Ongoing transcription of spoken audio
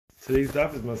Today's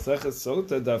daf is Maseches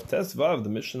Sotah, daf Tesvav. The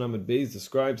Mishnah Amud Beis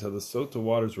describes how the Sotah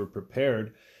waters were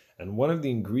prepared, and one of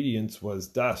the ingredients was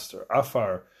dust, or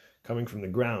afar, coming from the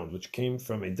ground, which came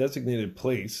from a designated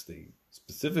place. The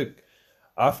specific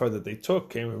afar that they took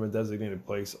came from a designated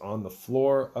place on the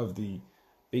floor of the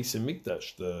Beis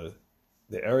Hamikdash, the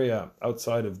area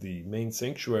outside of the main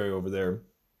sanctuary over there,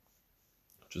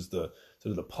 which is the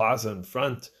sort of the plaza in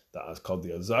front, that is called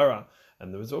the Azara.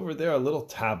 And there was over there a little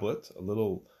tablet, a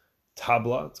little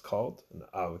tabla, it's called,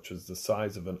 which was the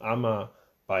size of an amma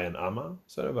by an amma,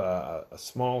 sort of a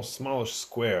smallish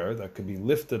square that could be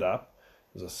lifted up.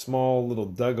 There's a small little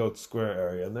dugout square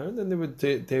area in there, and then they would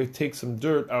take some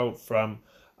dirt out from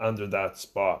under that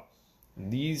spot. And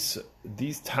these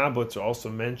tablets are also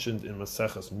mentioned in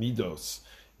Maseches Midos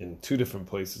in two different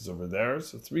places over there.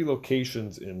 So 3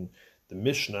 locations in the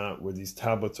Mishnah where these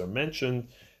tablets are mentioned,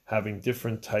 having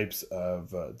different types of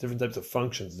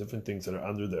functions, different things that are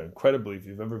under there. Incredibly, if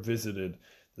you've ever visited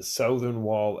the southern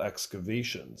wall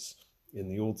excavations in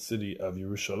the old city of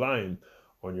Yerushalayim,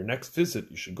 on your next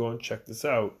visit, you should go and check this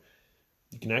out.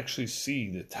 You can actually see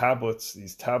these tablets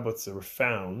that were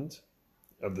found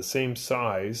of the same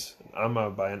size, an amma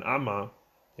by an amma.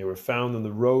 They were found in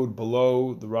the road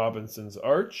below the Robinson's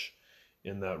Arch,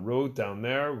 in that road down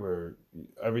there where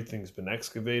everything's been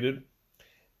excavated.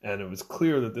 And it was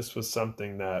clear that this was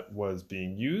something that was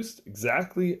being used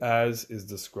exactly as is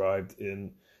described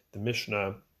in the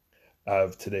Mishnah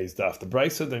of today's daf. The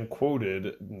Brisa then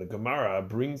quoted in the Gemara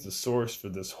brings the source for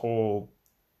this whole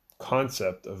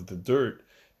concept of the dirt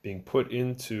being put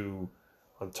into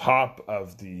on top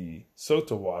of the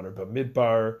Sotah water, but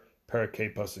midbar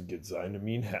parakei pasuk gidzayin, I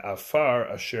mean ha'afar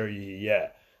asher yiyeh.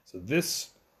 So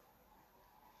this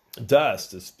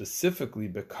dust is specifically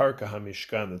bekarka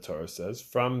hamishkan, the Torah says,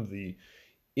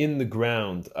 in the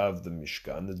ground of the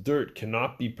Mishkan. The dirt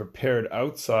cannot be prepared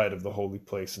outside of the holy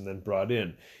place and then brought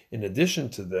in. In addition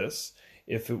to this,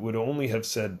 if it would only have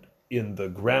said in the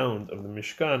ground of the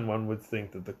Mishkan, one would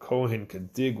think that the Kohen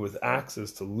could dig with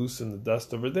axes to loosen the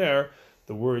dust over there.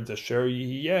 The words asher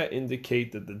yihiyeh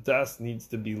indicate that the dust needs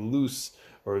to be loose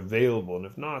or available, and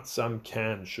if not, some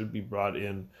should be brought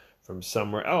in from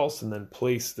somewhere else and then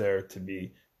placed there to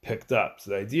be picked up.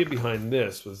 So the idea behind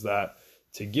this was that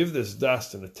to give this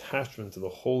dust an attachment to the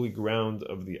holy ground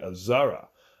of the Azara,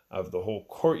 of the whole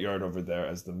courtyard over there,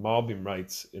 as the Malbim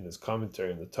writes in his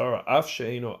commentary on the Torah, Af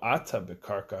she'eino ata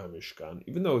bekarka hamishkan,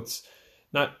 even though it's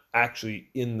not actually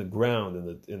in the ground,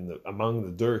 among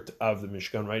the dirt of the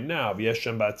Mishkan right now,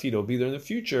 v'yeshem ba'atid, it'll be there in the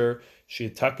future,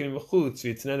 she'itakin v'chutz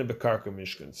v'yitznene bekarka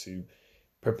mishkan. So you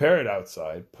prepare it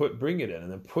outside, bring it in,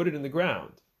 and then put it in the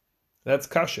ground. That's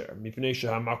kasher,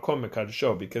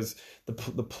 because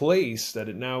the place that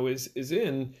it now is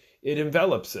in, it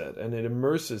envelops it, and it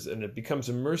immerses, and it becomes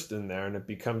immersed in there, and it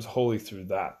becomes holy through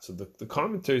that. So the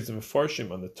commentaries of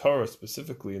Mefarshim on the Torah,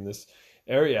 specifically in this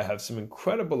area, have some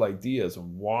incredible ideas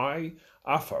on why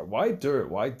afar, why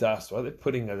dirt, why dust, why are they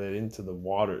putting it into the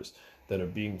waters that are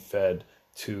being fed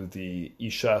to the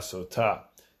Isha Sotah.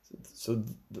 So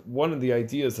one of the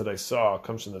ideas that I saw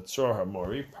comes from the Tzor HaMor,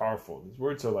 very powerful. These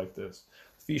words are like this: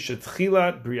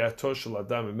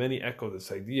 and many echo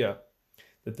this idea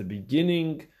that the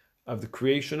beginning of the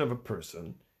creation of a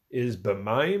person is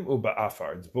b'mayim u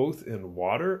ba'afar. It's both in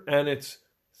water and it's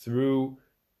through.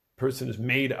 Person is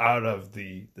made out of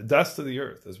the dust of the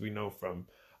earth, as we know from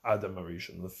Adam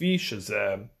Arishon. Lefi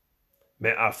shezeh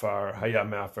me'afar haya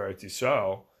me'afar et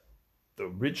Yisrael. The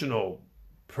original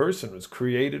person was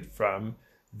created from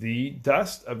the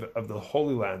dust of the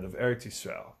Holy Land of Eretz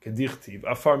Yisrael. Kedichtiv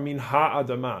afar min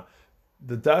ha'adama,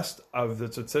 the dust of,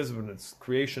 that's what it says when it's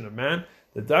creation of man,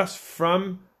 the dust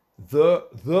from the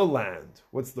land.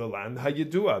 What's the land?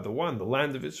 Hayidua, the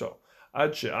land of Israel.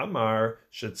 Ad she'amar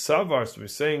shetzavar, so we're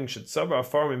saying shetzavar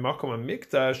afar min makom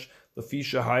hamikdash lefi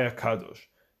shehaya kadosh.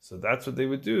 So that's what they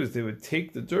would do, is they would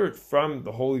take the dirt from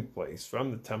the holy place,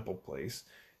 from the temple place,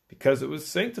 because it was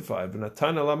sanctified, and then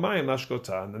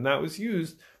that was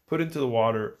used, put into the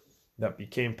water that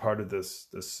became part of this.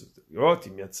 We're going to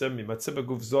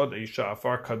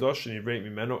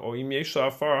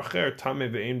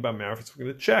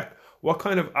check what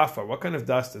kind of afar, what kind of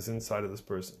dust is inside of this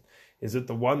person. Is it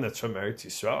the one that's from Eretz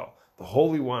Yisrael, the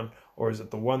holy one, or is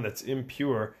it the one that's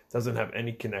impure, doesn't have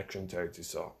any connection to Eretz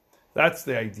Yisrael? That's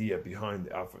the idea behind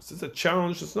the afar. So it's a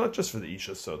challenge. It's not just for the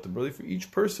Isha Sotah, but really for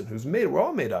each person who's made. We're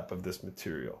all made up of this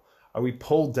material. Are we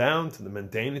pulled down to the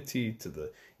mundanity, to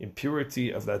the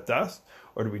impurity of that dust,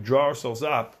 or do we draw ourselves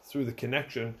up through the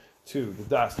connection to the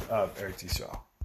dust of Eretz Yisrael?